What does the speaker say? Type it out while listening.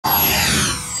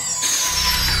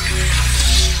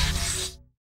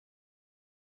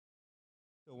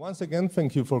Once again,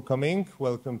 thank you for coming.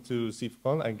 Welcome to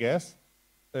CIFCon, I guess.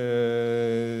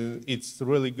 It's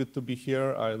really good to be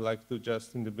here. I'd like to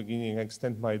just in the beginning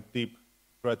extend my deep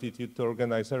gratitude to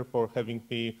organizer for having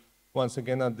me once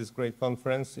again at this great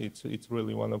conference. It's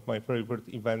really one of my favorite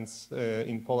events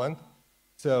in Poland.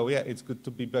 So yeah, it's good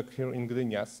to be back here in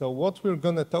Gdynia. So what we're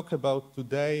gonna talk about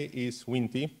today is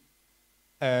Winnti.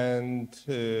 And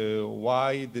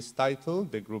why this title,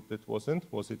 the group that wasn't,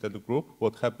 was it a group?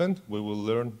 What happened? We will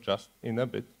learn just in a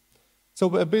bit.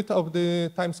 So a bit of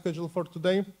the time schedule for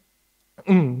today.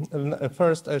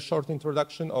 First, a short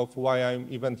introduction of why I'm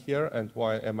even here and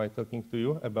why am I talking to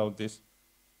you about this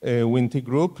Winnti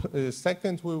group.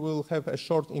 Second, we will have a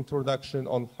short introduction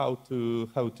on how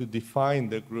to define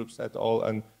the groups at all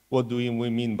and what do we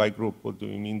mean by group, what do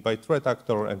we mean by threat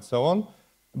actor and so on.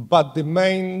 But the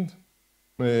main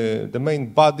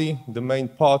body, the main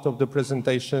part of the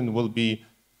presentation will be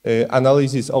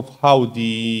analysis of how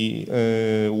the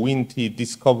Winnti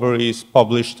discoveries,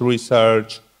 published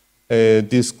research,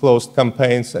 disclosed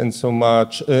campaigns, and so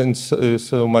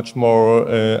much more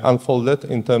unfolded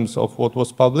in terms of what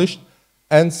was published.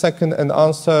 And second, an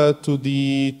answer to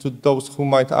those who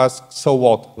might ask, so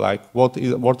what? Like,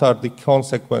 what are the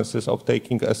consequences of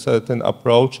taking a certain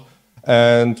approach,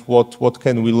 and what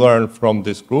can we learn from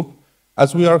this group?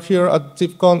 As we are here at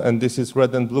CIFCon, and this is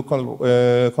Red and Blue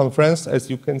conference, as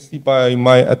you can see by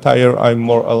my attire, I'm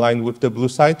more aligned with the blue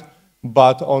side.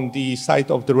 But on the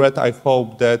side of the red, I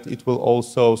hope that it will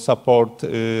also support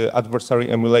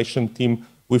adversary emulation team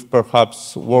with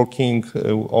perhaps working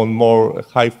on more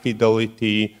high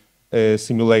fidelity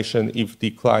simulation if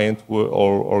the client will,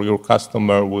 or your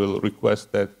customer will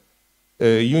request that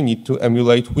you need to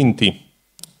emulate Winnti.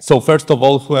 So first of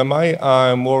all, who am I?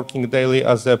 I'm working daily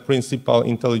as a principal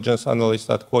intelligence analyst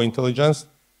at Core Intelligence.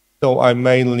 So I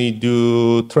mainly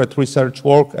do threat research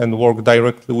work and work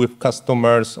directly with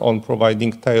customers on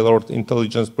providing tailored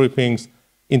intelligence briefings,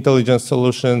 intelligence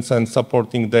solutions, and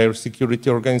supporting their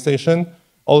security organization.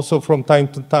 Also, from time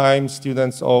to time,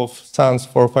 students of SANS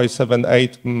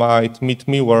 4578 might meet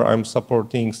me where I'm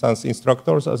supporting SANS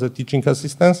instructors as a teaching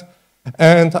assistant.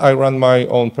 And I run my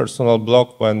own personal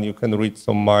blog when you can read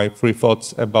some of my free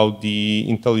thoughts about the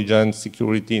intelligence,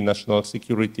 security, national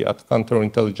security at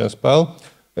counterintelligence.pl.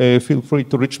 Feel free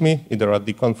to reach me either at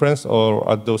the conference or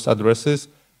at those addresses.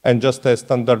 And just a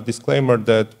standard disclaimer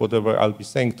that whatever I'll be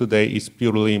saying today is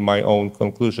purely my own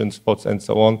conclusions, thoughts, and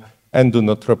so on, and do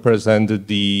not represent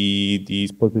the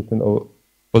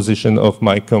position of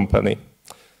my company.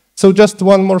 So just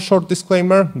one more short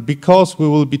disclaimer, because we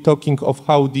will be talking of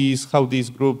how the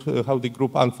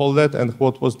group unfolded and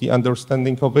what was the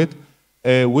understanding of it.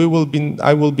 I will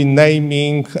be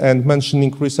naming and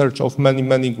mentioning research of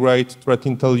many great threat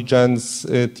intelligence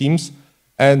teams.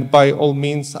 And by all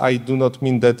means, I do not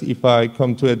mean that if I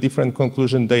come to a different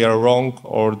conclusion, they are wrong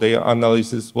or their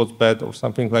analysis was bad or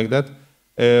something like that.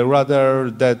 Rather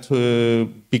that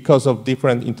because of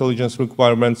different intelligence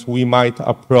requirements, we might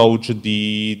approach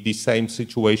the same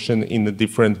situation in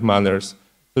different manners.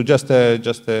 So just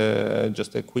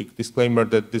a quick disclaimer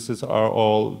that this is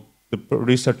all the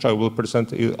research I will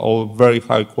present is all very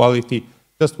high quality.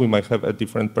 Just we might have a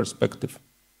different perspective.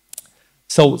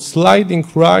 So sliding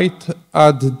right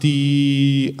at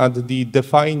the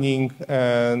defining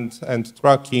and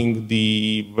tracking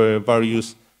the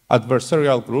various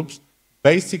adversarial groups.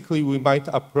 Basically, we might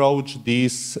approach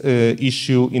this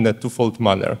issue in a twofold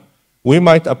manner. We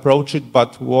might approach it by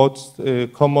what's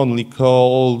commonly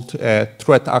called a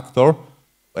threat actor,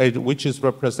 which is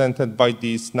represented by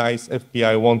this nice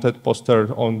FBI wanted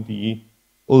poster on the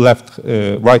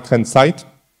right-hand side.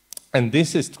 And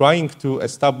this is trying to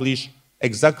establish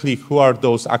exactly who are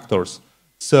those actors.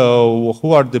 So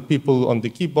who are the people on the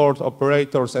keyboard,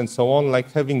 operators, and so on,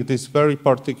 like having this very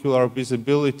particular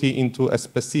visibility into a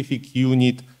specific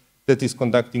unit that is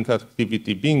conducting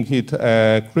activity, being it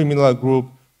a criminal group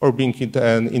or being it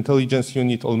an intelligence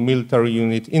unit or military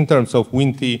unit. In terms of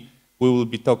Winnti, we will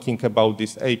be talking about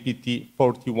this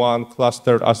APT41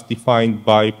 cluster as defined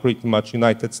by pretty much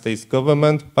United States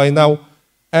government by now,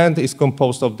 and is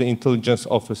composed of the intelligence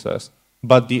officers.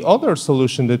 But the other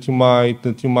solution that you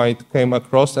might come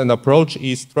across and approach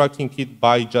is tracking it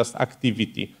by just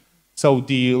activity. So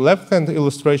the left-hand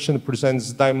illustration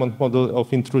presents diamond model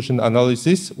of intrusion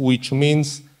analysis, which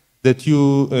means that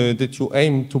you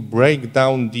aim to break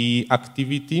down the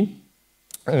activity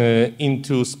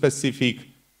into specific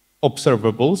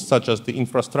observables, such as the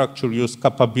infrastructure use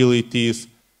capabilities,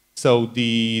 so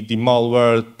the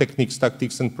malware, techniques,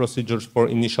 tactics, and procedures for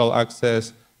initial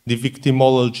access, the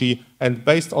victimology, and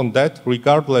based on that,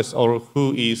 regardless of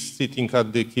who is sitting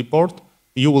at the keyboard,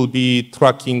 you will be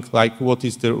tracking like what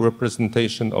is the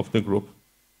representation of the group.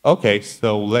 Okay,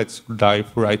 so let's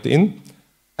dive right in.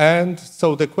 And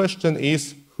so the question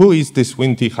is, who is this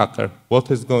Winnti hacker? What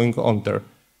is going on there?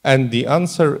 And the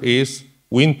answer is,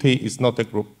 Winnti is not a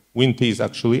group. Winnti is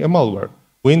actually a malware.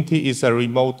 Winnti is a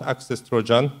remote access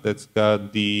Trojan that's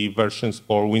got the versions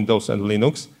for Windows and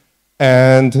Linux,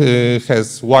 and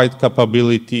has wide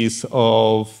capabilities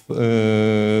of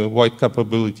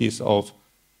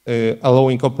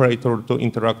allowing operator to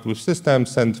interact with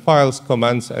systems, send files,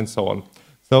 commands, and so on.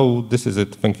 So this is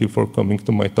it. Thank you for coming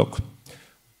to my talk.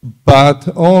 But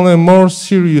on a more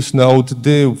serious note,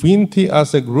 the Winnti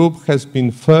as a group has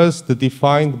been first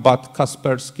defined by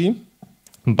Kaspersky,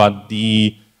 but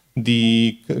the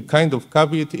kind of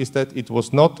caveat is that it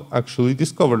was not actually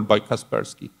discovered by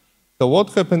Kaspersky. So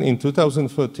what happened in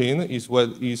 2013 is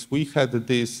we had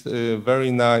this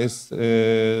very nice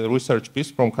research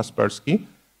piece from Kaspersky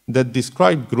that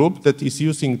described group that is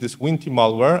using this Winnti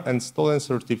malware and stolen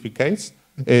certificates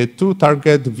to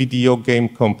target video game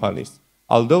companies.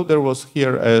 Although there was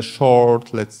here a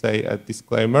short, let's say, a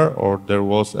disclaimer, or there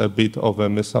was a bit of a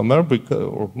misnomer,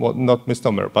 or not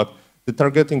misnomer, but the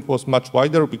targeting was much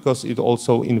wider because it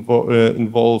also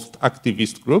involved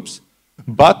activist groups.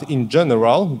 But in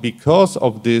general, because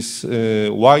of this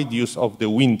wide use of the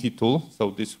Winnti tool,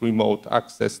 so this remote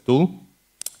access tool,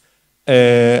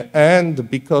 and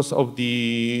because of the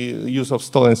use of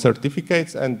stolen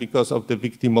certificates and because of the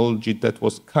victimology that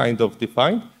was kind of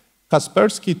defined,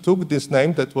 Kaspersky took this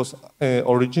name that was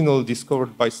originally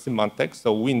discovered by Symantec,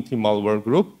 so Winnti malware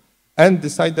group, and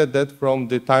decided that from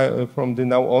the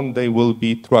now on they will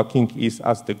be tracking it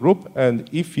as the group. And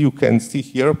if you can see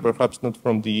here, perhaps not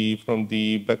from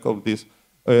the back of this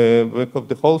back of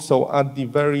the hall, so at the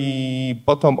very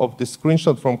bottom of the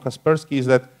screenshot from Kaspersky is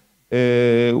that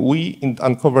we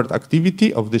uncovered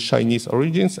activity of the Chinese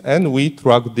origins, and we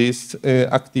tracked this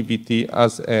activity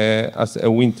as a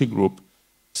Winnti group.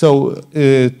 So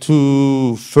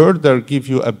to further give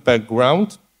you a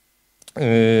background,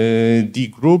 the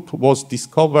group was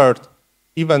discovered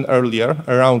even earlier,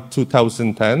 around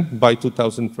 2010. By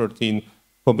 2013,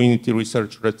 community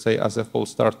research, let's say, as a whole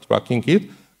started tracking it.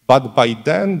 But by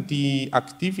then, the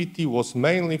activity was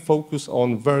mainly focused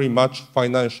on very much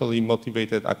financially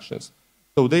motivated actions.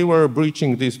 So they were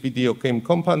breaching these video game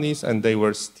companies, and they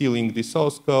were stealing the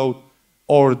source code,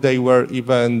 or they were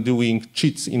even doing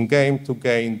cheats in-game to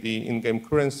gain the in-game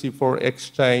currency for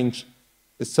exchange.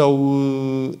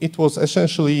 So it was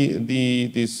essentially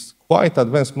this quite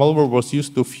advanced malware was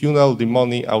used to funnel the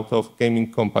money out of gaming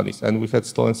companies, and we had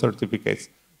stolen certificates.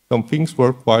 Some things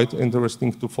were quite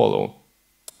interesting to follow.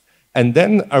 And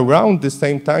then around the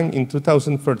same time in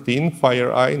 2013,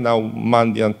 FireEye, now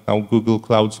Mandiant, now Google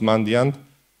Cloud's Mandiant,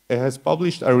 has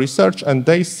published a research, and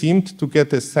they seemed to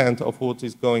get a sense of what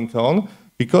is going on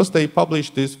because they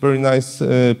published this very nice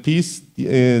piece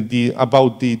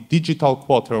about the digital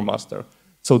quartermaster.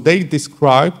 So they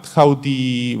described how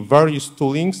the various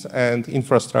toolings and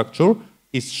infrastructure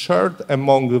is shared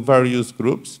among various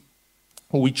groups,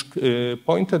 which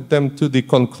pointed them to the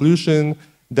conclusion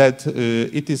that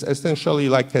it is essentially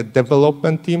like a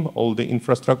development team, or the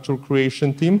infrastructure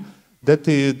creation team, that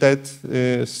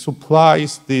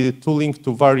supplies the tooling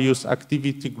to various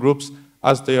activity groups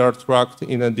as they are tracked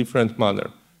in a different manner.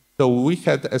 So we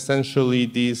had essentially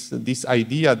this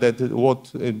idea that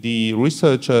what the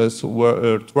researchers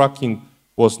were tracking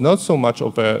was not so much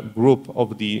of a group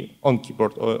of the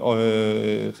on-keyboard,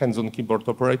 hands-on keyboard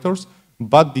operators,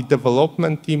 but the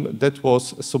development team that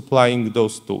was supplying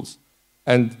those tools.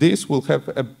 And this will have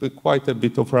quite a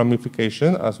bit of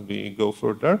ramification as we go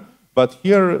further. But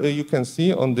here you can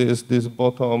see on this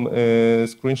bottom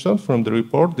screenshot from the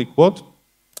report, the quote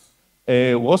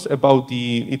was about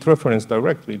it referenced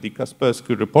directly the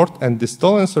Kaspersky report, and the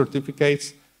stolen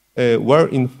certificates were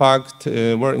in fact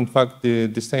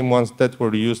the same ones that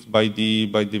were used by the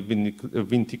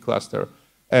Winnti cluster.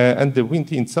 And the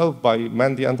Winnti itself by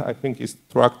Mandiant, I think, is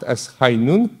tracked as High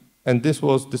Noon. And this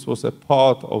was a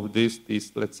part of this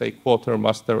let's say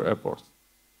quartermaster effort.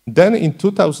 Then in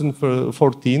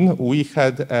 2014 we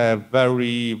had a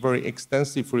very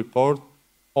extensive report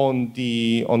on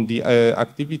the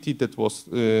activity that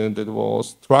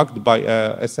was tracked by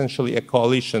essentially a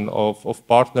coalition of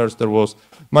partners. There was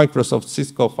Microsoft,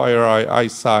 Cisco, FireEye,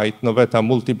 iSight, Noveta,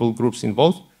 multiple groups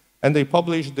involved, and they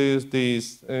published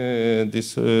this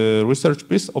research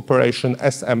piece, Operation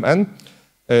SMN.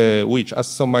 Which, as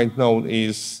some might know,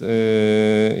 is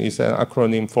an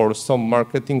acronym for some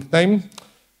marketing name,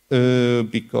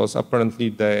 because apparently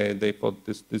they thought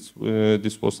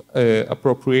this was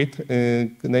appropriate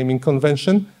naming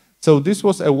convention. So this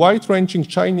was a wide-ranging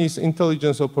Chinese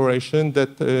intelligence operation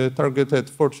that targeted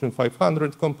Fortune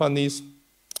 500 companies,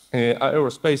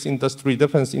 aerospace industry,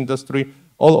 defense industry,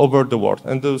 all over the world.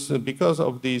 And those, because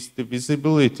of this, the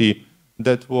visibility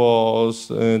that was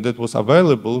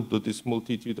available to this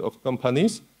multitude of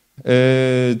companies,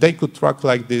 they could track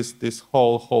like this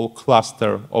whole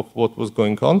cluster of what was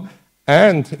going on.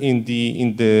 And in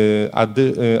the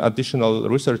additional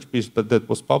research piece that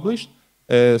was published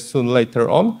soon later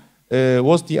on,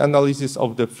 was the analysis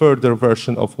of the further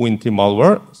version of Winnti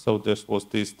malware. So this was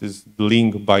this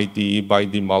link by the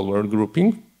malware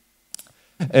grouping.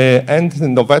 And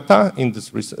Noveta in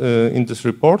this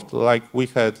report, like we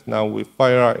had now with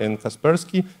Fire and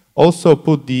Kaspersky, also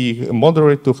put the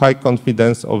moderate to high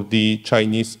confidence of the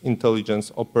Chinese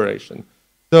intelligence operation.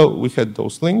 So we had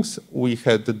those links, we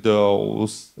had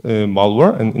those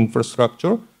malware and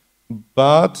infrastructure,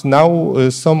 but now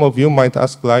some of you might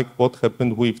ask, like, what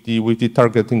happened with the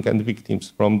targeting and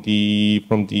victims from the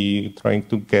trying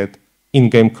to get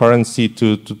in-game currency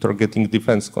to targeting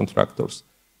defense contractors.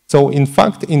 So in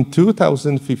fact, in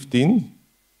 2015,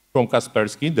 from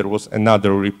Kaspersky, there was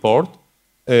another report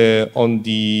on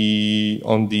the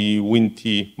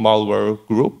Winnti malware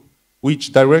group,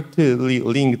 which directly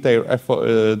linked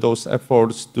those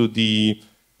efforts to the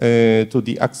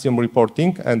Axiom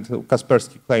reporting, and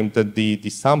Kaspersky claimed that the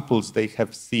samples they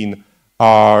have seen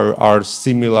are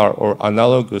similar or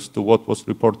analogous to what was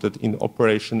reported in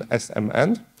Operation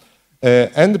SMN,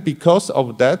 and because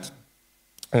of that,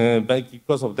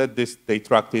 they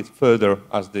tracked it further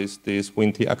as this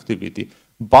Winnti activity.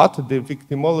 But the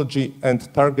victimology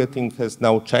and targeting has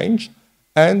now changed,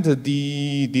 and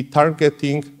the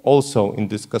targeting also in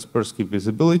this Kaspersky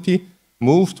visibility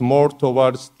moved more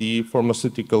towards the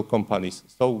pharmaceutical companies.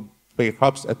 So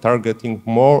perhaps a targeting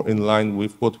more in line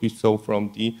with what we saw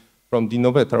from the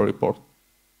Noveta report.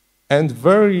 And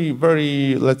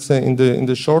very, let's say in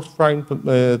the short time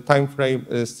frame,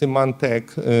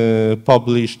 Symantec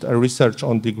published a research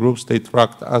on the groups they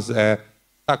tracked as a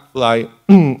Stackfly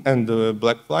and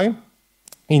Blackfly,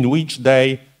 in which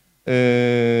they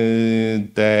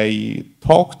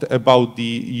talked about the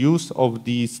use of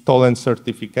the stolen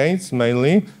certificates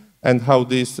mainly, and how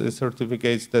these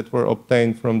certificates that were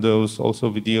obtained from those also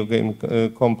video game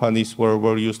companies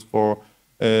were used for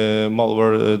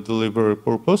malware delivery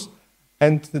purpose.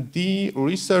 And the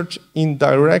research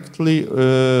indirectly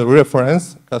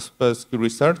referenced Kaspersky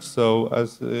research. So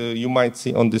as you might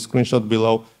see on the screenshot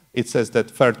below, it says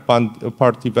that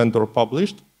third-party vendor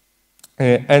published.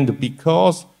 And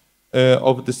because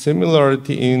of the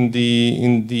similarity in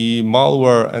the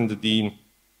malware and the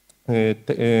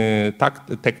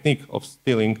technique of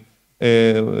stealing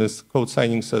code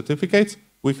signing certificates,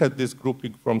 we had this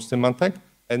grouping from Symantec.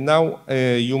 And now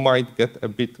you might get a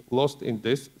bit lost in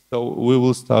this. So we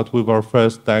will start with our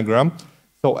first diagram.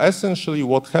 So essentially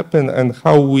what happened and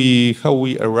how we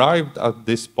arrived at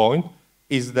this point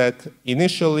is that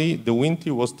initially the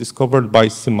Winnti was discovered by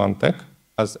Symantec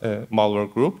as a malware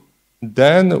group.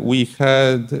 Then we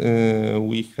had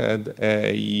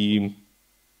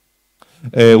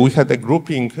a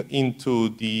grouping into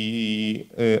the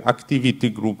activity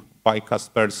group by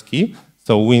Kaspersky.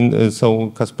 So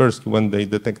Kaspersky, when they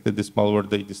detected this malware,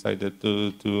 they decided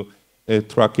to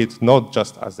track it not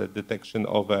just as a detection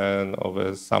of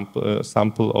a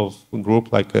sample of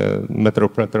group like a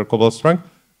MetroPredator Cobalt Strike,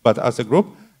 but as a group.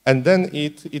 And then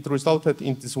it resulted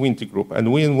in this Winnti group.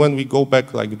 And when we go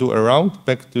back, like do a round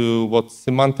back to what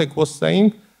Symantec was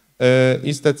saying,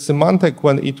 is that Symantec,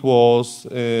 when it was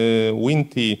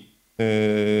Winnti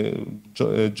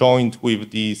joined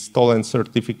with the stolen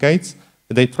certificates,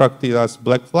 they tracked it as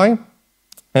Blackfly.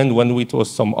 And when it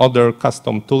was some other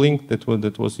custom tooling that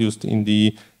was used in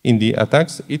the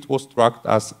attacks, it was tracked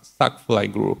as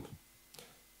Stackfly group.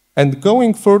 And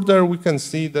going further, we can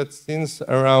see that since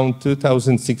around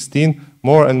 2016,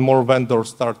 more and more vendors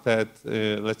started,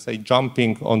 let's say,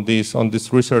 jumping on this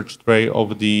research tray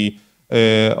of the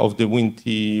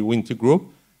Winnti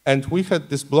group. And we had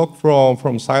this blog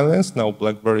from Silence, now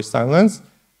BlackBerry Silence,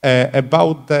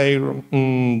 about their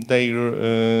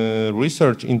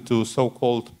research into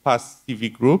so-called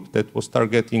PassCV group that was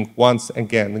targeting once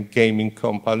again gaming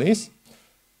companies.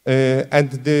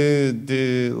 And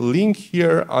the link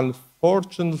here,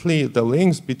 unfortunately, the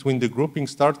links between the grouping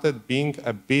started being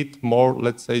a bit more,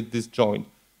 let's say, disjoint.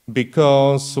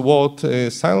 Because what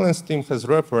Silence team has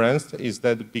referenced is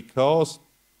that because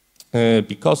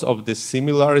of the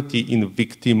similarity in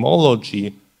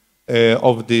victimology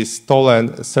of the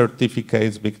stolen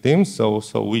certificates victims, so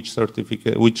which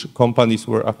companies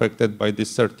were affected by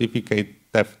this certificate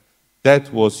theft,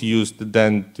 that was used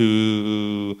then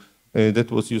to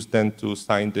that was used then to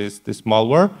sign this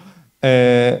malware.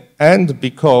 And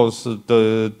because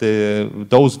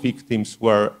those victims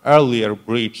were earlier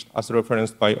breached, as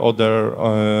referenced by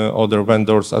other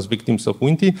vendors as victims of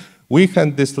Winnti, we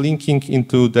had this linking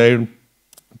into their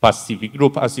PassCV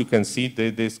group. As you can see,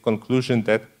 this conclusion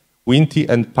that Winnti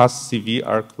and PassCV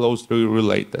are closely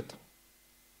related.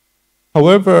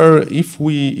 However, if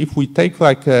we take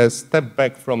like a step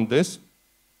back from this,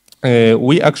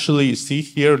 we actually see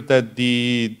here that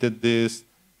this,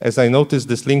 as I noticed,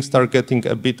 these links start getting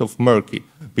a bit of murky,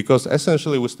 because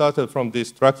essentially we started from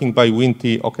this tracking by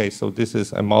Winnti. Okay, so this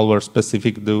is a malware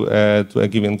specific to a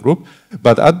given group,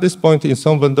 but at this point in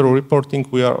some vendor reporting,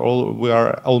 we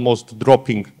are almost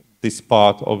dropping this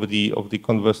part of the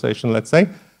conversation, let's say.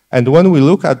 And when we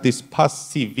look at this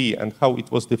PassCV and how it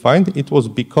was defined, it was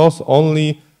because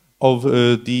only of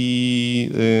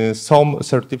some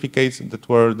certificates that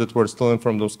were stolen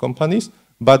from those companies,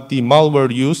 but the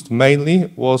malware used mainly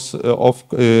was not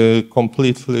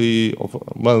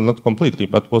completely,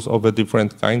 but was of a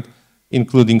different kind,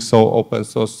 including open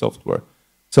source software.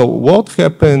 So what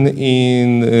happened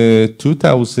in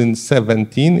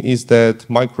 2017 is that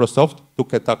Microsoft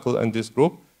took a tackle in this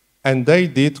group, and they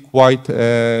did quite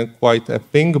a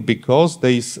thing, because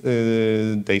they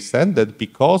said that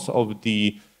because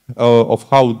of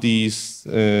how these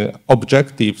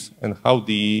objectives and how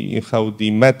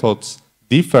the methods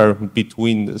differ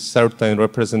between certain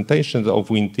representations of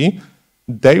Winnti,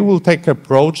 they will take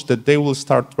approach that they will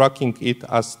start tracking it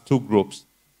as two groups.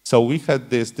 So we had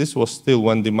this was still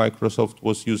when the Microsoft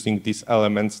was using this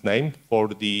elements name for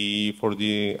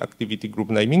the activity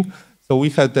group naming. So we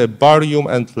had the barium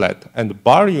and lead, and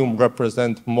barium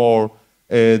represent more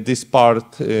this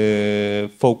part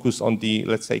focus on the,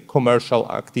 let's say, commercial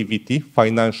activity,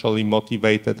 financially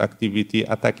motivated activity,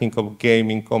 attacking of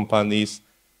gaming companies,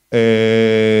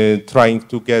 trying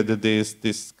to get this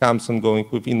scams ongoing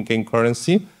with in-game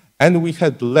currency. And we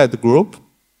had lead group,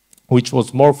 which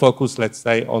was more focused, let's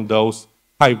say, on those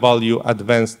high-value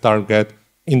advanced target,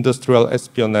 industrial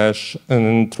espionage,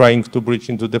 and trying to breach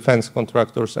into defense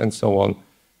contractors and so on.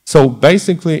 So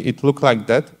basically, it looked like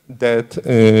that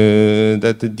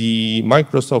the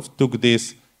Microsoft took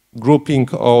this grouping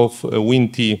of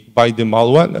Winnti by the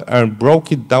malware and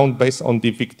broke it down based on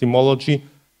the victimology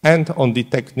and on the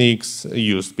techniques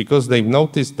used, because they've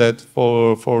noticed that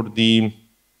for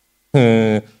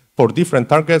different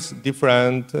targets,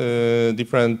 different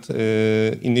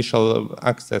initial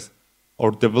access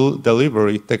or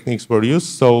delivery techniques were used.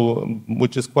 So,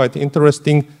 which is quite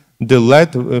interesting. The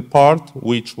lead part,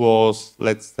 which was,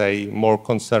 let's say, more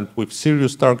concerned with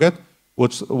serious target,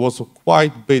 which was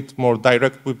quite a bit more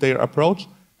direct with their approach,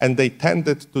 and they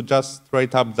tended to just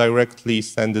straight up directly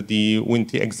send the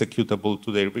Winnti executable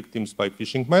to their victims by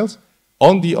phishing mails.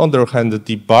 On the other hand,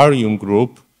 the barium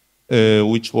group,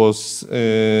 which was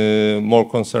more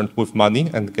concerned with money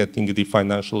and getting the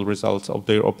financial results of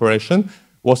their operation,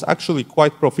 was actually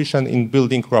quite proficient in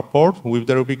building rapport with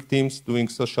their victims, doing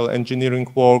social engineering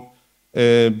work,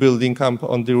 building up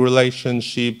on the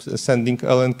relationships, sending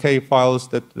LNK files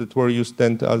that were used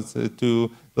then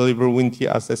to deliver Winnti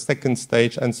as a second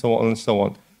stage, and so on and so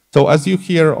on. So as you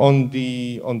hear on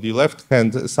the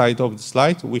left-hand side of the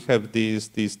slide, we have this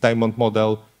diamond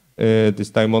model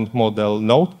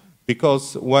node,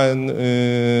 because when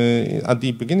at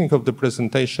the beginning of the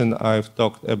presentation I've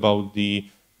talked about the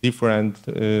different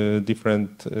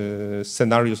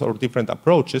scenarios or different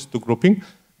approaches to grouping,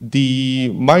 the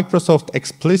Microsoft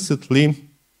explicitly,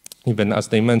 even as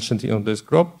they mentioned in this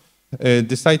group,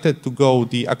 decided to go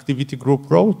the activity group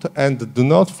route and do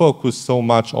not focus so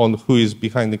much on who is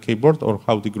behind the keyboard or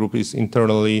how the group is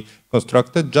internally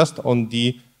constructed, just on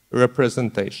the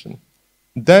representation.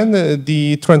 Then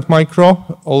the Trend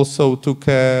Micro also took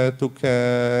a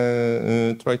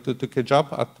job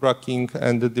at tracking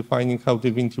and defining how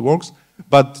the Winnti works,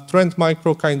 but Trend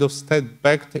Micro kind of stepped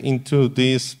back into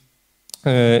this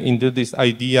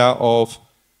idea of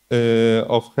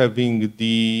having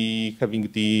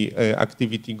the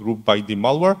activity group by the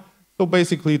malware. So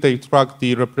basically, they tracked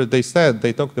they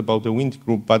talked about the Winnti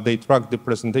group, but they tracked the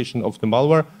presentation of the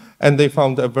malware, and they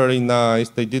found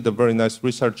they did a very nice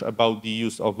research about the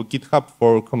use of GitHub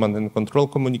for command and control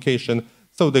communication.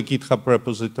 So the GitHub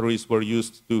repositories were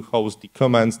used to host the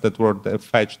commands that were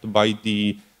fetched by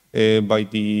the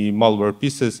malware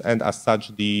pieces, and as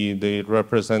such, they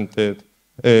represented.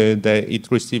 It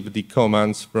received the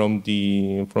commands from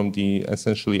the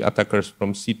essentially attackers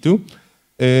from C2.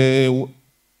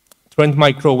 Trend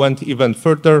Micro went even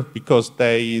further, because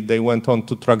they went on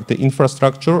to track the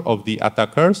infrastructure of the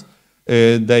attackers.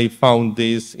 they found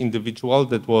this individual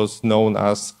that was known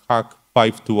as Hack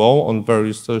 520 on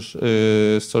various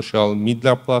social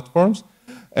media platforms.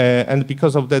 And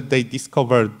because of that, they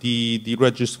discovered the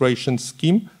registration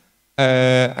scheme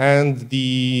and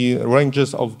the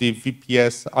ranges of the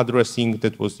VPS addressing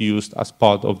that was used as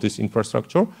part of this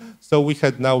infrastructure. So we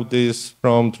had now this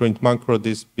from Trained Macro,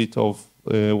 this bit of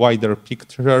wider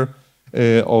picture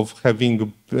of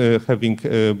having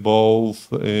both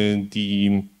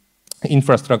the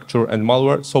infrastructure and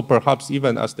malware. So perhaps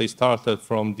even as they started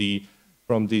from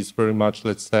this very much,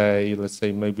 let's say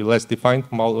maybe less defined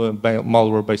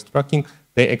malware-based tracking,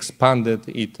 they expanded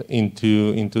it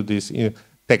into this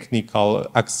technical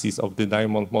axis of the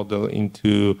diamond model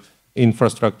into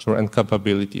infrastructure and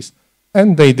capabilities.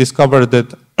 And they discovered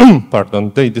that,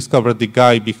 they discovered the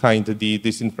guy behind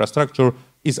this infrastructure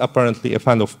is apparently a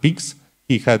fan of pigs.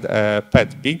 He had a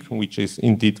pet pig, which is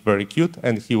indeed very cute,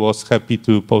 and he was happy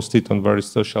to post it on various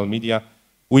social media,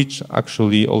 which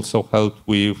actually also helped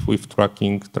with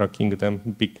tracking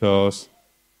them because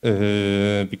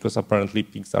apparently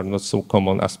pigs are not so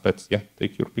common as pets. Yeah,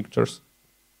 take your pictures.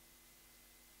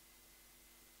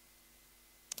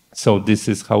 So this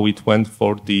is how it went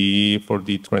for the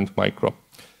Trend Micro.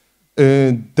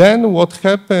 Then what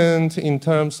happened in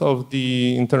terms of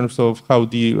how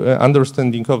the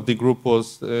understanding of the group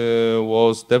was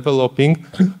developing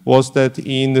was that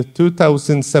in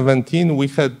 2017 we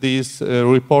had this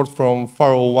report from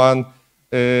 401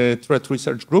 Threat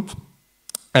Research Group,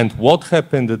 and what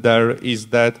happened there is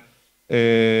that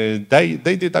they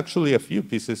did actually a few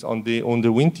pieces on the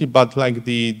Winnti, but like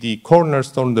the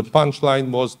cornerstone, the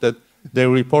punchline was that they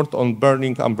report on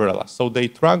burning umbrellas. So they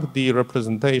track the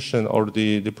representation or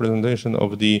the presentation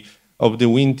of the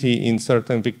Winnti in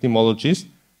certain victimologies.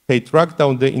 They tracked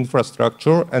down the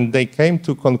infrastructure, and they came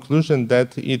to conclusion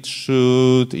that it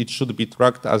should be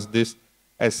tracked as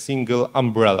a single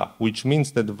umbrella, which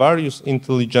means that various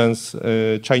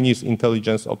Chinese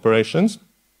intelligence operations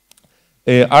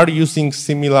are using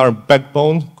similar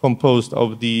backbone composed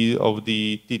of the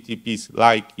TTPs,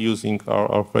 like using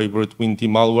our favorite Winnti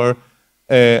malware,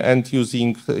 and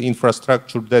using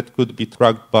infrastructure that could be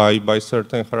tracked by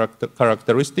certain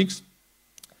characteristics.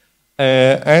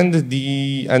 And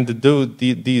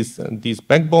this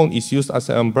backbone is used as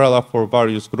an umbrella for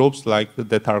various groups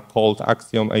that are called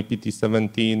Axiom,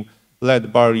 APT17,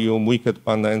 Lead, Barium, Wicked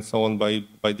Panda, and so on by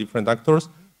different actors.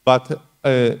 But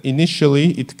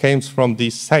initially, it came from the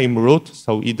same root,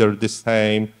 so either the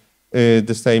same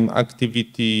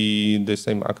activity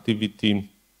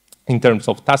in terms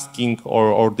of tasking,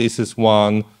 or this is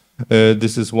one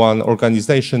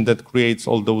organization that creates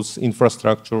all those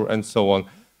infrastructure and so on.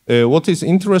 What is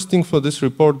interesting for this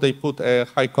report, they put a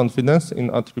high confidence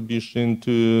in attribution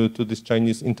to this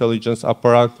Chinese intelligence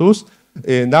apparatus.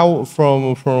 Now,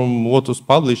 from what was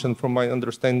published and from my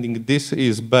understanding, this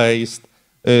is based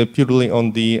purely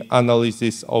on the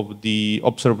analysis of the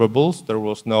observables. There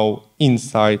was no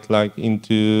insight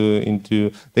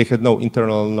into they had no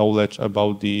internal knowledge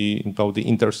about the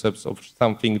intercepts of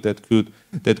something that could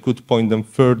point them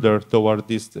further toward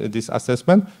this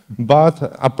assessment. But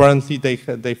apparently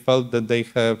they felt that they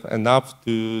have enough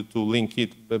to link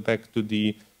it back to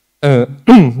the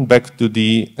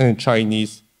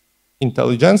Chinese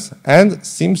intelligence, and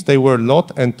seems they were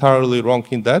not entirely wrong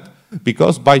in that,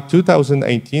 because by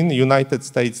 2018, United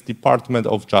States Department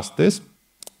of Justice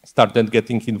started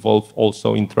getting involved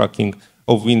also in tracking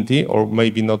of Winnti, or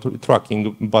maybe not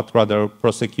tracking, but rather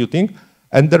prosecuting.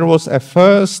 And there was a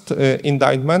first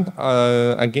indictment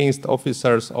against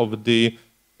officers of the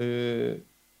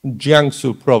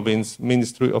Jiangsu Province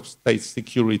Ministry of State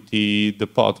Security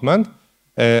Department.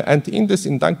 And in this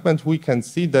indictment, we can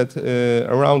see that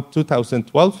around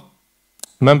 2012,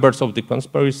 members of the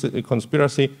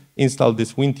conspiracy installed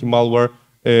this Winnti malware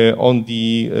on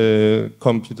the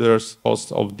computers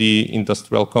hosts of the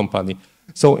industrial company.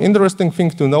 So interesting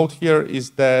thing to note here is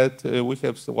that we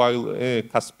have, while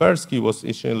Kaspersky was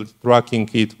initially tracking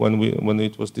it when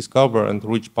it was discovered and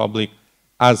reached public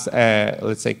as a,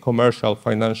 let's say, commercial,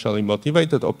 financially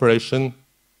motivated operation,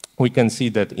 we can see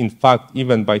that in fact,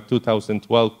 even by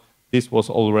 2012, this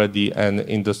was already an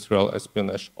industrial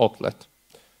espionage outlet.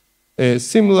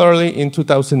 Similarly, in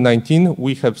 2019,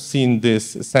 we have seen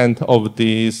this ascent of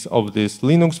this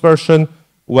Linux version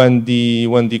when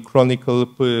the Chronicle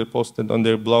posted on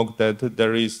their blog that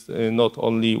there is not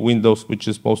only Windows, which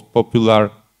is most popular,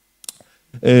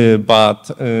 but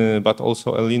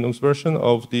also a Linux version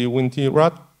of the Winnti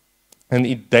rat, and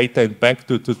it dated back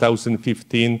to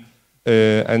 2015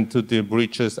 and to the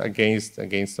breaches against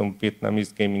some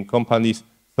Vietnamese gaming companies.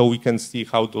 So we can see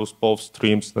how those both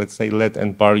streams, let's say lead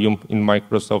and barium in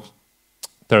Microsoft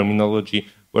terminology,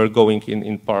 were going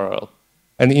in parallel.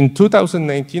 And in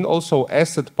 2019, also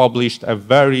ESET published a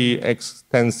very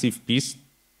extensive piece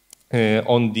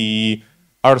on the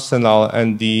arsenal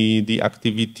and the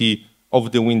activity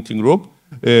of the Winnti group.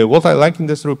 What I like in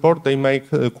this report, they make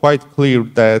quite clear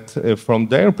that from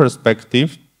their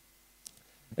perspective,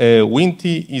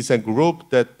 Winnti is a group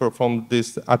that performed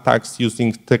these attacks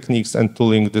using techniques and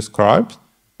tooling described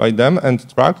by them and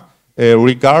tracked,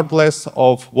 regardless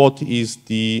of what is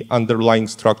the underlying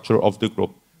structure of the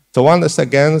group. So once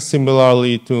again,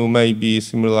 similarly to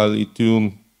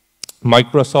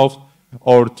Microsoft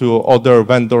or to other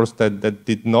vendors that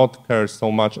did not care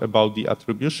so much about the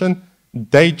attribution,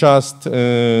 they just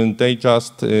tried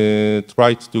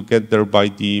to get there by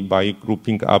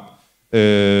grouping up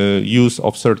use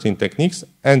of certain techniques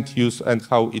and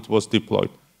how it was deployed.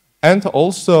 And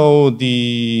also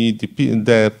the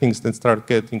things that start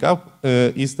getting up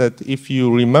is that if you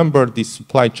remember the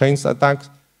supply chains attacks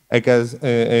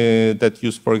that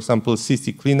use, for example,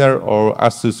 CC Cleaner or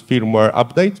ASUS firmware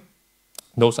update,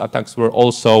 those attacks were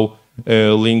also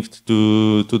linked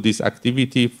to this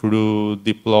activity through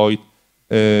deployed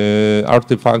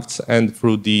artifacts and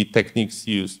through the techniques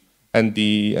used and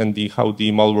how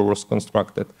the malware was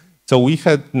constructed. So we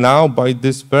had now, by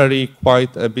this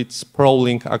quite a bit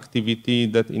sprawling activity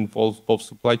that involves both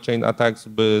supply chain attacks,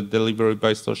 delivery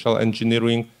by social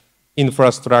engineering,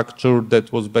 infrastructure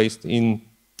that was based in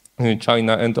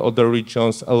China and other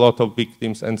regions, a lot of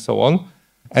victims and so on.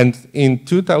 And in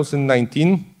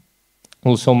 2019,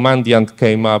 also Mandiant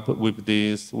came up with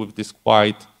this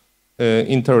quite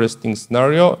interesting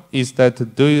scenario, is that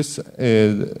this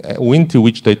Winnti,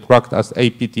 which they tracked as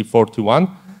APT41,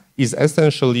 is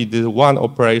essentially the one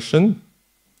operation,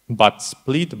 but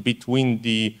split between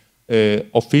the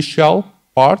official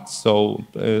part, so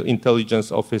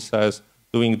intelligence officers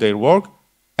doing their work,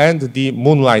 and the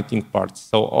moonlighting part,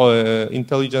 so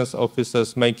intelligence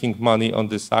officers making money on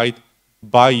the side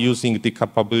by using the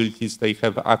capabilities they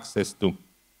have access to.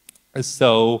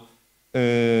 So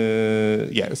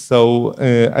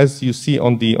as you see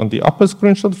on the upper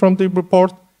screenshot from the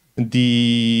report,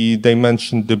 they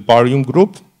mentioned the barium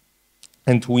group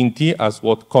and Winnti as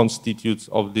what constitutes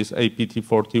of this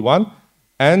APT41.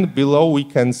 And below we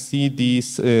can see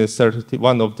this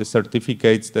one of the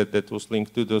certificates that was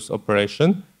linked to this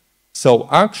operation. So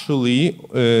actually,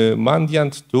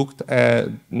 Mandiant took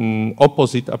an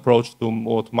opposite approach to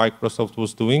what Microsoft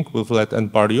was doing with lead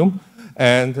and barium.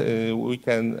 And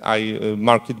I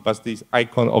mark it as this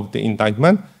icon of the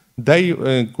indictment. They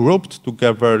grouped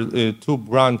together two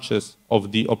branches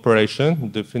of the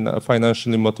operation, the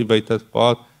financially motivated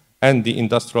part and the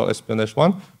industrial espionage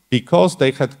one, because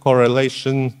they had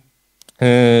correlation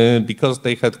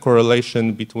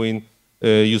between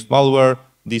used malware,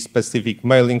 the specific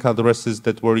mailing addresses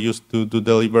that were used to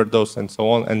deliver those and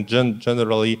so on, and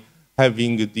generally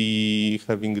having the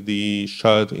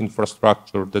shared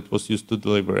infrastructure that was used to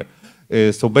deliver it.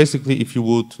 So basically, if you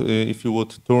would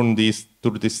turn these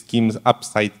schemes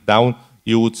upside down,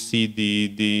 you would see the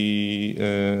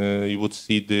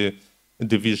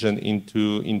division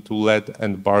into lead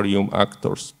and barium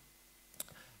actors.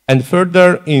 And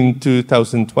further, in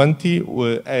 2020,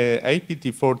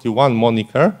 APT41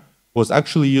 moniker was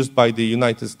actually used by the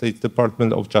United States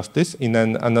Department of Justice in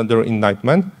another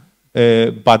indictment.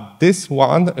 But this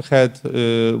one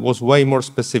was way more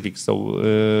specific. So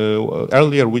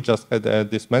earlier we just had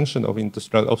this mention of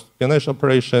industrial espionage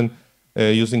operation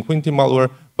using Winnti malware,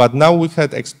 but now we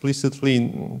had explicit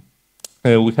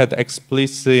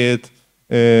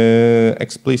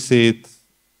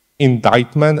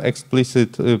indictment,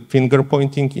 explicit finger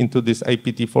pointing into this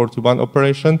APT41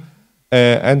 operation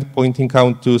and pointing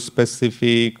out to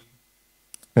specific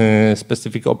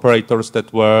operators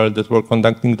that were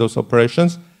conducting those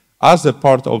operations as a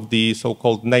part of the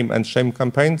so-called name and shame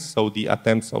campaigns, so the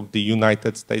attempts of the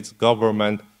United States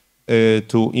government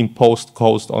to impose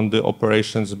cost on the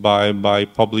operations by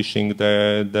publishing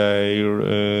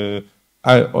their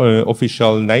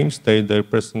official names, their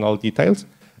personal details.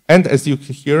 And as you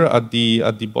hear at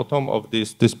the bottom of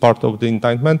this part of the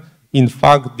indictment, in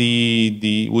fact,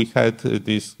 we had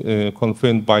this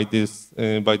confirmed by this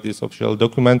official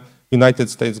document, United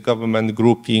States government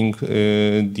grouping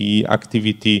the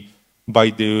activity by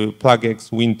the Plagex,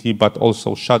 Winnti, but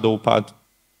also ShadowPad.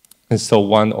 And so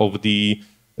one of the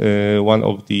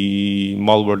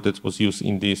malware that was used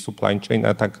in the supply chain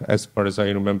attack, as far as I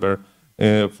remember,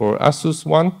 for ASUS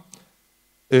one.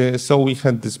 So we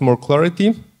had this more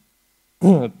clarity.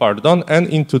 Pardon. And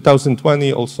in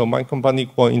 2020, also my company,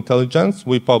 Quo Intelligence,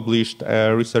 we published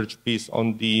a research piece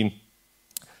on the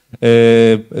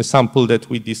sample that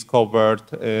we discovered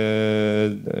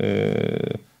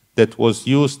that was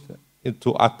used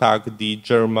to attack the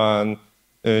German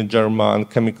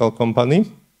chemical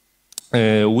company.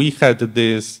 We had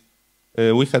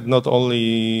not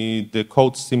only the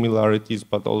code similarities,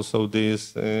 but also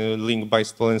this link by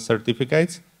stolen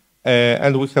certificates.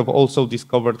 And we have also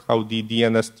discovered how the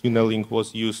DNS tunneling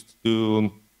was used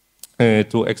to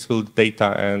exfil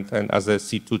data and as a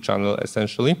C2 channel,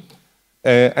 essentially.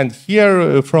 And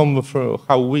here, from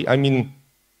how we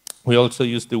also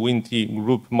use the Winnti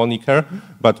group moniker,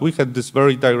 but we had this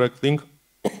very direct link.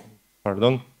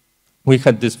 Pardon. We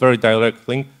had this very direct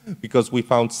link because we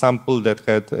found sample that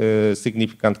had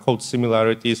significant code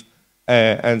similarities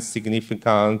and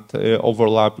significant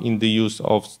overlap in the use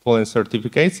of stolen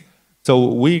certificates.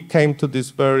 So we came to this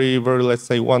very, let's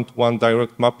say, one-to-one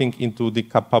direct mapping into the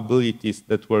capabilities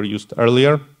that were used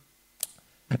earlier.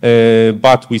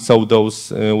 But we saw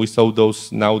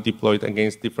those now deployed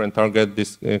against different targets,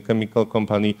 this chemical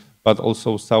company, but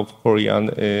also South Korean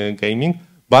gaming.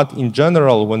 But in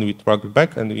general, when we track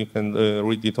back, and you can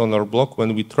read it on our blog,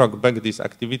 when we track back this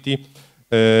activity,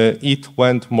 it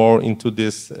went more into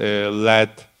this lead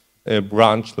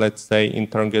branch, let's say, in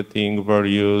targeting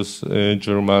various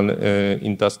German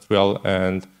industrial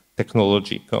and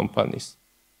technology companies.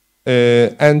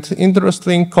 And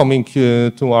interesting, coming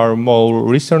to our more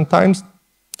recent times,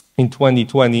 in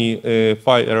 2020,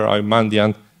 FireEye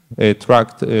Mandiant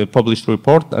published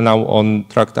report, and now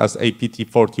tracked as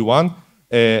APT41,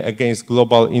 against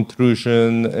global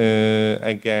intrusion,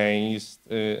 against,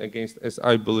 as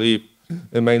I believe,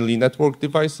 mainly network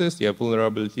devices,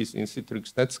 vulnerabilities in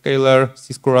Citrix NetScaler,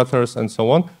 Cisco routers, and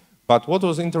so on. But what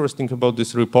was interesting about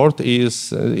this report is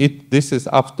this is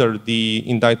after the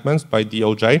indictments by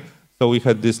DOJ. So we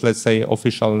had this, let's say,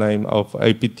 official name of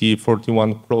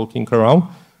APT41 floating around.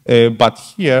 But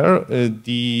here,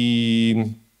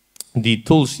 the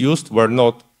tools used were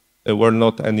not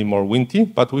anymore Winnti,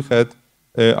 but we had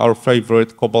our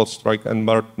favorite Cobalt Strike and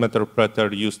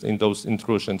Meterpreter used in those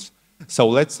intrusions. So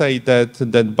let's say that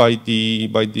by the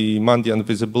Mandiant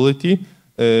visibility,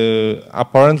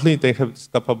 apparently they have these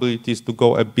capabilities to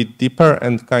go a bit deeper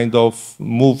and kind of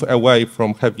move away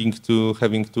from having to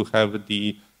have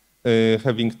the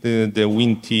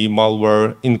Winnti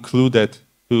malware included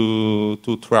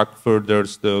to track further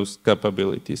those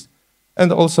capabilities.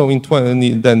 And also in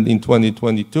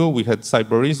 2022 we had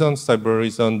Cybereason.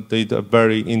 Cybereason did a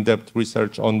very in-depth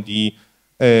research on the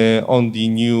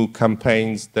new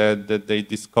campaigns that they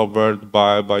discovered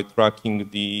by tracking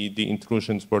the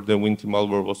intrusions where the Winnti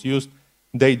malware was used.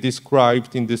 They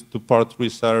described in this two-part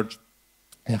research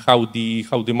how the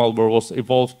malware was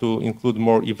evolved to include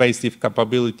more evasive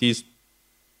capabilities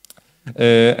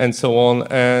and so on.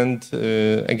 And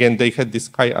again, they had this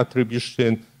high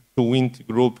attribution to Winnti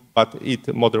group, but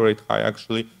it moderate high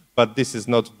actually. But this is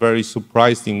not very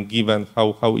surprising given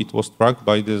how it was tracked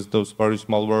by those various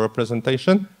malware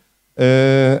representation.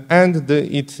 And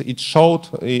it showed,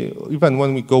 even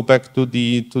when we go back to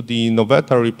the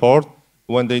Noveta report,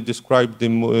 when they described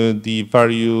the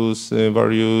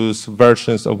various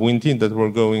versions of Winnti that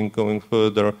were going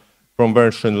further from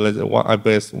version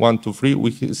IBS 1 to 3,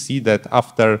 we see that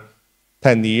after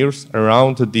 10 years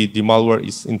around, the malware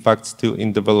is in fact still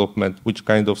in development, which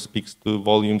kind of speaks to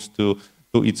volumes to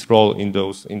its role in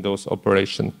those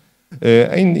operations.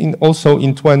 And also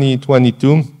in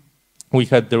 2022, we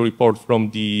had the report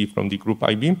from the group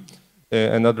IB,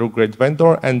 another great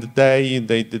vendor, and they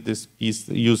did this piece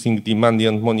using the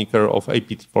Mandiant moniker of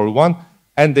APT41,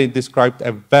 and they described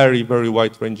a very, very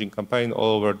wide-ranging campaign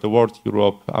all over the world,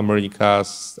 Europe,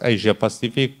 Americas, Asia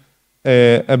Pacific,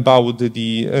 about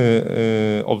the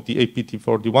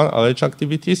APT41 alleged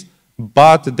activities.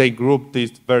 But they grouped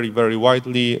this very, very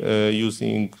widely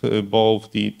using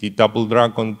both the Double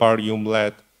Dragon, Barium,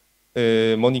 LED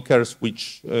monikers,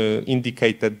 which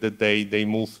indicated that they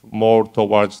move more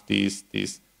towards this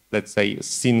let's say,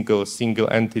 single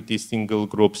entity, single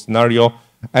group scenario.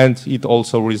 And it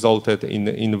also resulted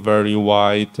in a very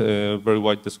wide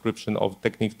description of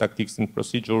technique, tactics, and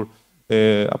procedure.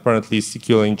 Apparently,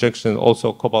 secure injection,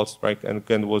 also Cobalt Strike, and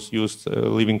again was used,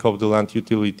 leaving off the land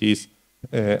utilities,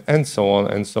 and so on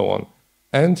and so on.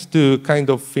 And to kind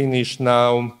of finish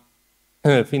now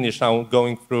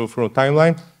going through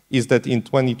timeline, is that in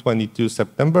 2022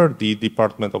 September, the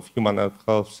Department of Human and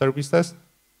Health Services,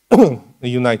 the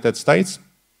United States,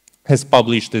 has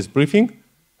published this briefing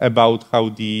about how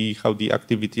the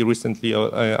activity recently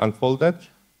unfolded,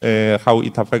 how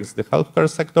it affects the healthcare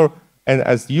sector, And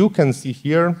as you can see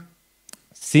here,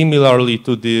 similarly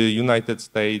to the United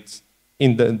States,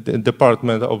 in the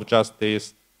Department of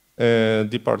Justice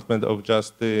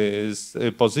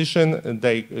position,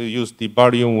 they use the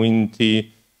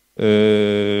barium-Winnti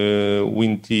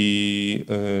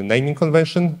naming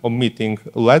convention, omitting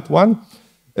lead one.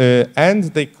 And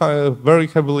they very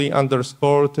heavily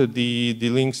underscored the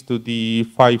links to the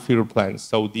 5-year plan.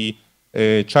 So the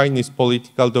Chinese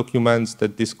political documents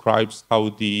that describes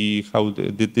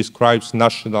describes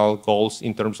national goals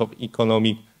in terms of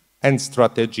economic and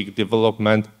strategic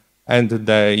development, and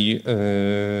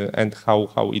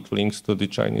how it links to the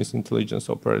Chinese intelligence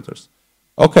operators.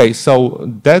 Okay, so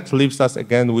that leaves us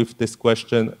again with this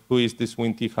question: who is this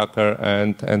Winnti hacker,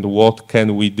 and what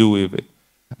can we do with it?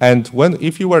 And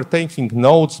if you were taking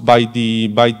notes by the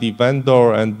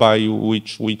vendor and by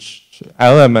which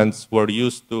elements were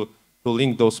used to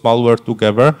link those malware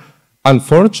together,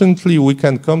 unfortunately we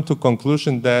can come to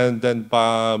conclusion that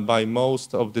by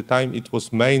most of the time it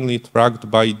was mainly tracked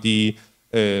by the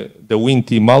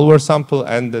Winnti malware sample,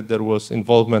 and that there was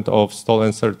involvement of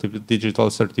stolen digital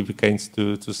certificates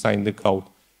to sign the code,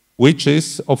 which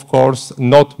is, of course,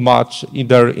 not much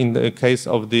either in the case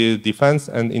of the defense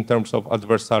and in terms of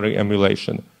adversary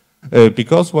emulation.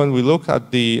 Because when we look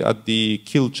at the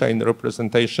kill chain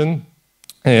representation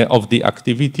of the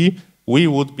activity, we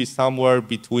would be somewhere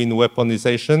between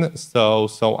weaponization,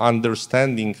 so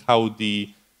understanding how this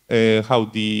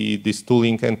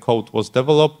tooling and code was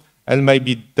developed, and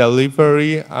maybe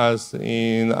delivery as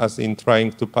in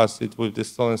trying to pass it with the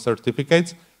stolen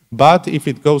certificates. But if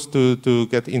it goes to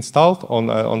get installed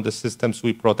on the systems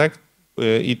we protect,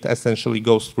 it essentially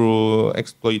goes through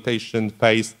exploitation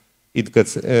phase. It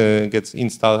gets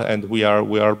installed, and we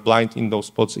are blind in those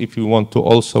spots if we want to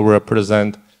also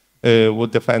represent, would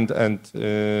defend, and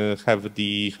have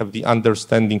the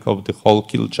understanding of the whole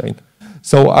kill chain.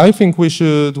 So I think we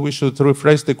should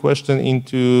rephrase the question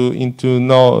into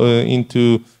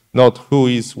not who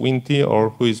is Winnti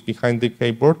or who is behind the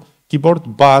keyboard,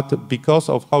 but because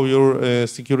of how your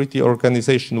security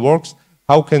organization works,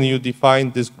 how can you define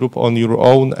this group on your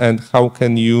own, and how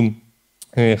can you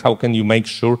make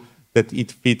sure that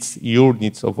it fits your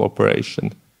needs of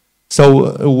operation?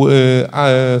 So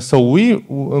we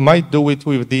might do it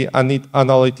with the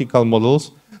analytical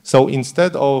models. So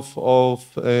instead of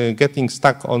getting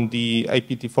stuck on the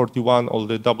APT41 or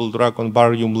the Double Dragon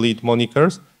barium lead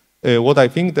monikers, what I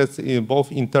think that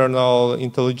both internal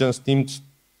intelligence teams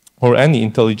or any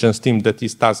intelligence team that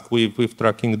is tasked with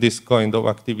tracking this kind of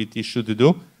activity should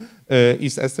do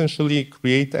is essentially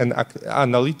create an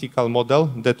analytical model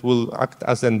that will act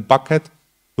as a bucket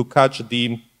to catch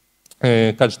the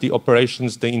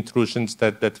operations, the intrusions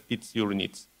that fits your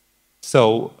needs.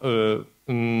 So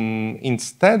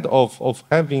instead of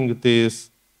having this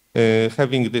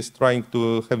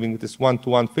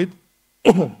one-to-one fit,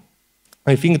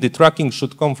 I think the tracking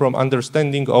should come from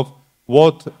understanding of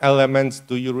what elements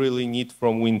do you really need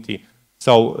from Winnti.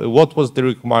 So what was the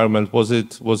requirement? Was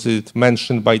it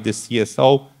mentioned by the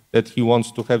CSO that he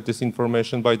wants to have this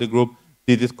information by the group?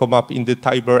 Did it come up in the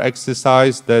Tiber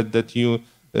exercise that you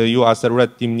as a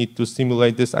red team need to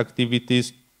simulate these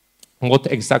activities? What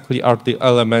exactly are the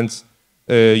elements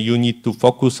you need to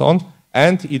focus on?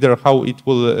 And either how it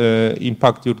will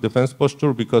impact your defense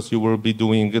posture, because you will be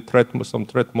doing some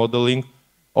threat modeling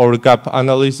or gap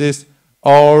analysis,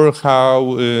 or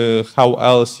how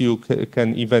else you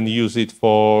can even use it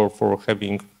for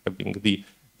having the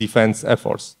defense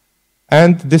efforts.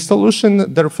 And the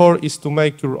solution, therefore, is to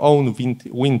make your own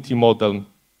Winnti model,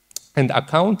 and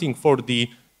accounting for the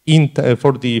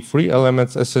three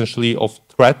elements essentially of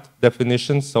threat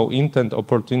definition, so intent,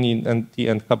 opportunity,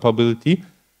 and capability.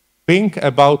 Think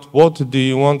about what do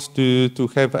you want to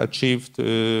have achieved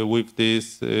with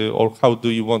this, or how do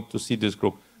you want to see this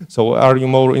group. So are you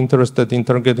more interested in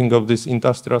targeting of this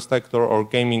industrial sector or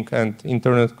gaming and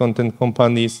internet content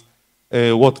companies?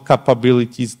 What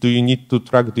capabilities do you need to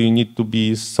track? Do you need to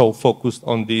be so focused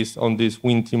on this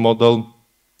Winnti model?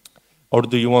 Or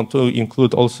do you want to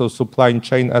include also supply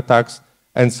chain attacks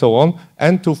and so on?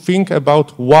 And to think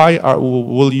about why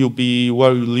will you be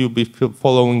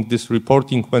following this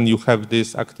reporting when you have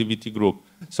this activity group?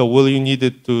 So will you need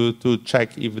it to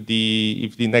check if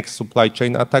the next supply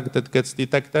chain attack that gets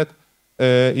detected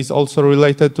is also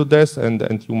related to this,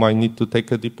 and you might need to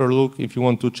take a deeper look. If you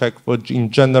want to check in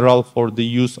general for the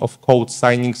use of code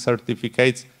signing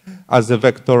certificates as a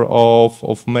vector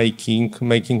of making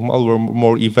malware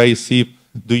more evasive,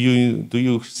 do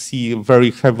you see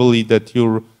very heavily that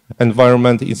your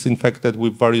environment is infected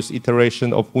with various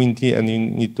iterations of Winnti and you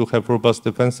need to have robust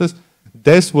defenses?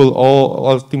 this will all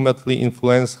ultimately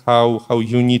influence how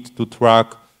you need to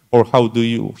track, or how do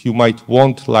you might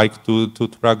want like to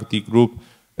track the group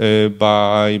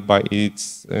by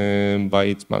its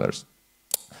manners.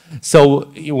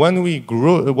 So when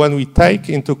we take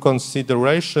into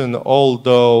consideration all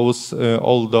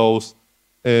those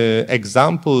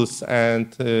examples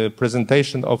and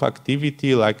presentation of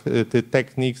activity, like the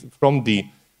techniques from the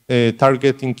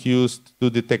targeting used to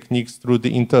the techniques through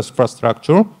the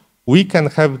infrastructure, we can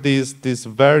have this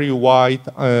very wide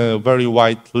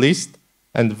list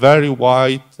and very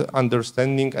wide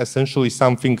understanding, essentially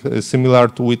something similar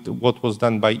to what was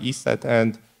done by ESET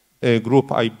and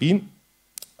Group IB,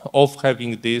 of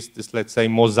having this let's say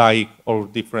mosaic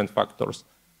of different factors.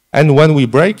 And when we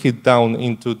break it down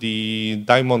into the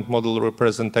diamond model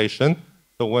representation,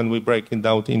 so when we break it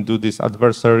down into this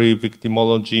adversary,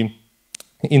 victimology,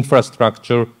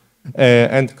 infrastructure,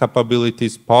 and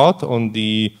capabilities part on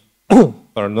the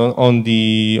on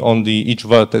each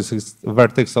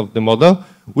vertex of the model,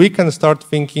 we can start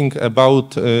thinking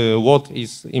about what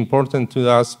is important to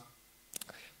us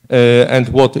and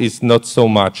what is not so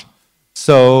much.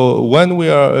 So when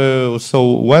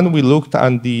we looked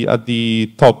at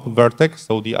the top vertex,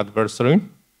 so the adversary,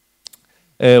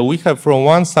 we have from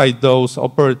one side those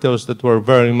operators that were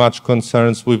very much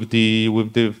concerned with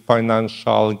the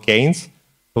financial gains.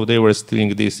 So they were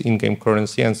stealing this in-game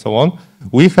currency and so on.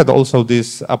 We had also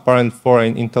this apparent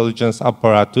foreign intelligence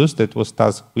apparatus that was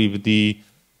tasked with the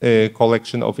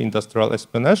collection of industrial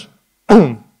espionage.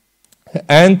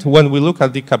 And when we look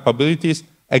at the capabilities,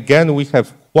 again, we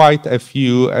have quite a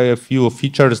few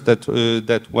features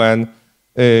that when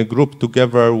grouped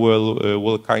together will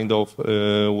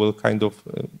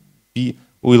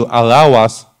allow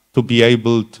us to be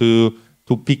able to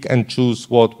pick and choose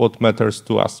what matters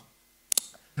to us.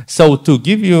 So to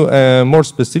give you a more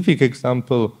specific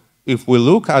example, if we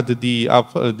look at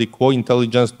the core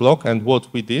intelligence block, and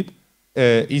what we did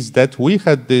is that we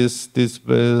had this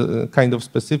kind of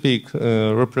specific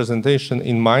representation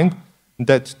in mind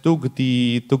that took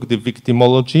the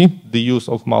victimology, the use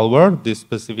of malware, the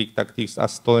specific tactics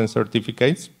as stolen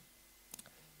certificates,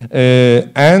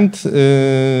 and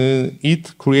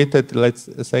it created, let's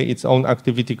say, its own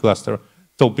activity cluster.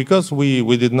 So because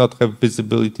we did not have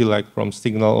visibility like from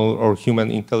signal or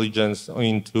human intelligence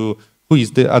into who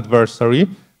is the adversary,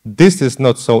 this is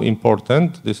not so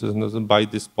important. This is not by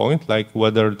this point, like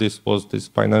whether this was this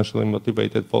financially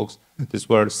motivated folks, these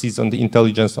were seasoned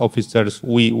intelligence officers.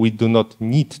 We do not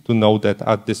need to know that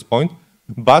at this point,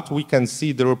 but we can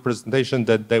see the representation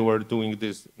that they were doing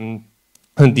this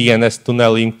DNS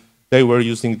tunneling. They were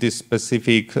using these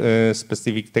specific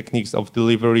techniques of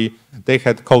delivery. They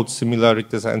had code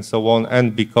similarities and so on.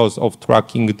 And because of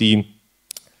tracking the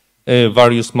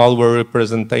various malware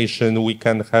representation, we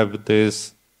can have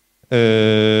this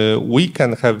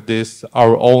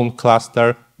our own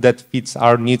cluster that fits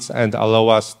our needs and allow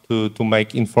us to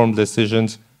make informed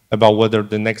decisions about whether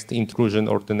the next intrusion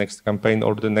or the next campaign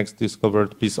or the next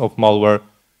discovered piece of malware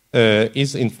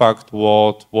is in fact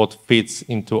what fits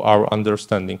into our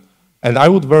understanding. And I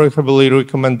would very heavily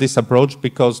recommend this approach,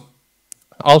 because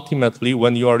ultimately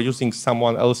when you are using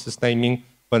someone else's naming,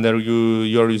 whether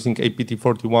you're using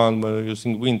APT41, when you're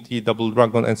using Winnti, Double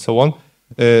Dragon, and so on,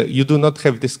 you do not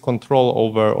have this control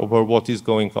over what is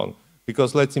going on.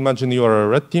 Because let's imagine you are a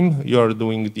red team, you are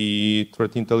doing the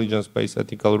threat intelligence-based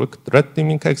ethical red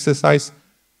teaming exercise,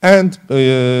 and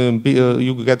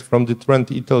you get from the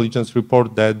threat intelligence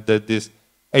report that this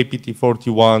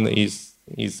APT41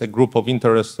 is a group of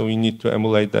interest, so you need to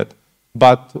emulate that.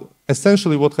 But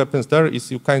essentially what happens there is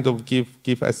you kind of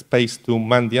give a space to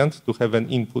Mandiant to have an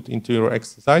input into your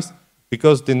exercise,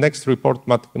 because the next report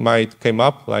might come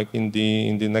up like in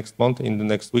the next month, in the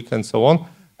next week, and so on,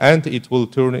 and it will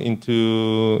turn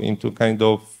into kind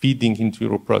of feeding into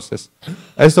your process.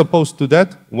 As opposed to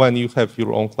that, when you have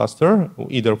your own cluster,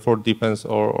 either for defense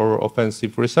or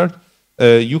offensive research,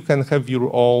 you can have your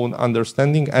own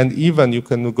understanding, and even you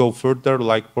can go further,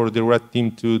 like for the red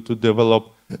team to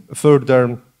develop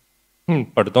further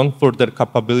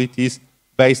capabilities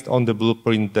based on the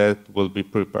blueprint that will be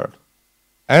prepared.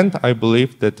 And I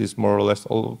believe that is more or less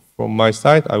all from my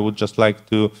side. I would just like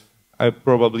to,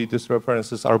 probably these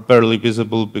references are barely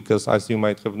visible because, as you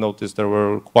might have noticed, there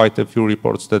were quite a few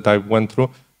reports that I went through,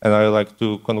 and I like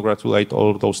to congratulate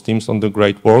all those teams on the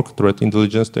great work, threat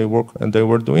intelligence they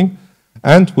were doing.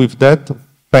 And with that,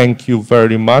 thank you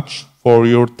very much for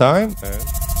your time.